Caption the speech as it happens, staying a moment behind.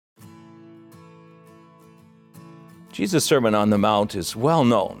Jesus' Sermon on the Mount is well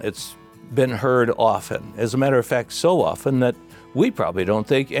known. It's been heard often. As a matter of fact, so often that we probably don't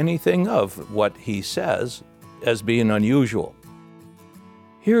think anything of what he says as being unusual.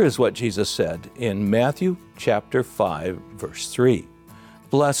 Here is what Jesus said in Matthew chapter 5, verse 3.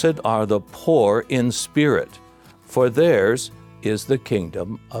 Blessed are the poor in spirit, for theirs is the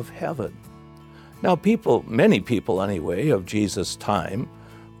kingdom of heaven. Now many people anyway, of Jesus' time,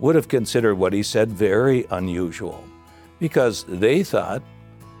 would have considered what he said very unusual, because they thought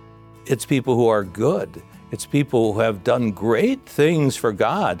it's people who are good. It's people who have done great things for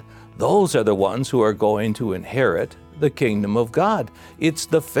God. Those are the ones who are going to inherit the kingdom of God. It's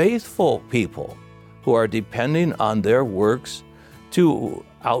the faithful people who are depending on their works to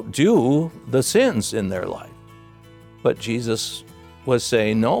outdo the sins in their life. But Jesus was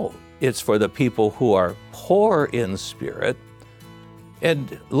saying, no, it's for the people who are poor in spirit.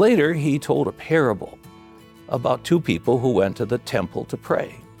 And later he told a parable about two people who went to the temple to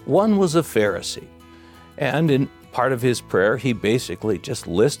pray. One was a Pharisee, and in part of his prayer, he basically just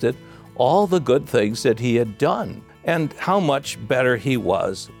listed all the good things that he had done and how much better he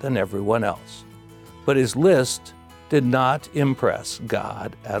was than everyone else. But his list did not impress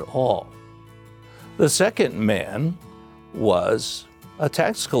God at all. The second man was a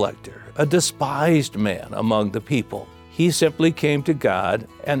tax collector, a despised man among the people. He simply came to God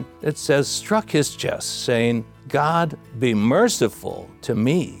and, it says, struck his chest, saying, God, be merciful to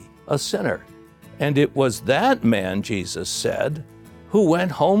me, a sinner. And it was that man, Jesus said, who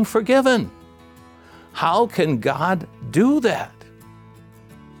went home forgiven. How can God do that?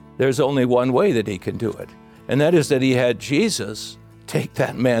 There's only one way that he can do it, and that is that he had Jesus take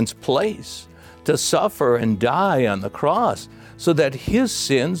that man's place to suffer and die on the cross so that his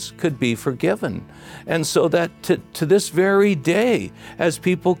sins could be forgiven. And so that to this very day, as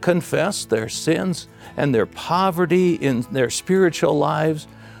people confess their sins and their poverty in their spiritual lives,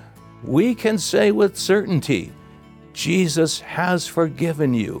 we can say with certainty, Jesus has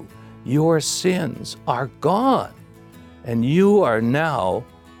forgiven you. Your sins are gone, and you are now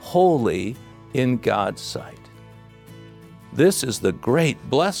holy in God's sight. This is the great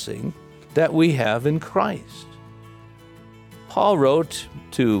blessing that we have in Christ. Paul wrote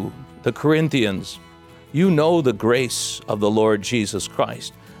to the Corinthians, you know the grace of the Lord Jesus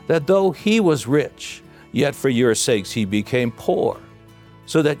Christ, that though he was rich, yet for your sakes he became poor,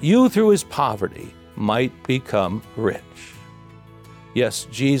 so that you through his poverty might become rich. Yes,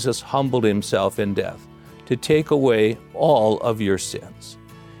 Jesus humbled himself in death to take away all of your sins.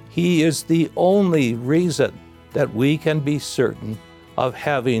 He is the only reason that we can be certain of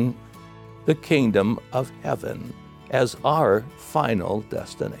having the kingdom of heaven as our final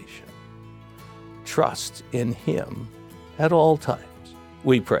destination. Trust in him at all times.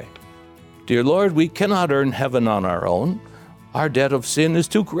 We pray. Dear Lord, we cannot earn heaven on our own. Our debt of sin is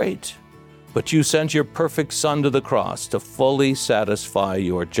too great. But you sent your perfect Son to the cross to fully satisfy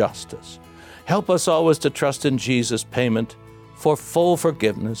your justice. Help us always to trust in Jesus' payment for full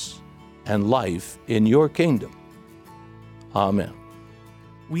forgiveness and life in your kingdom. Amen.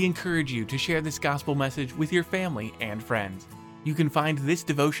 We encourage you to share this gospel message with your family and friends. You can find this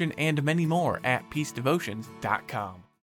devotion and many more at peacedevotions.com.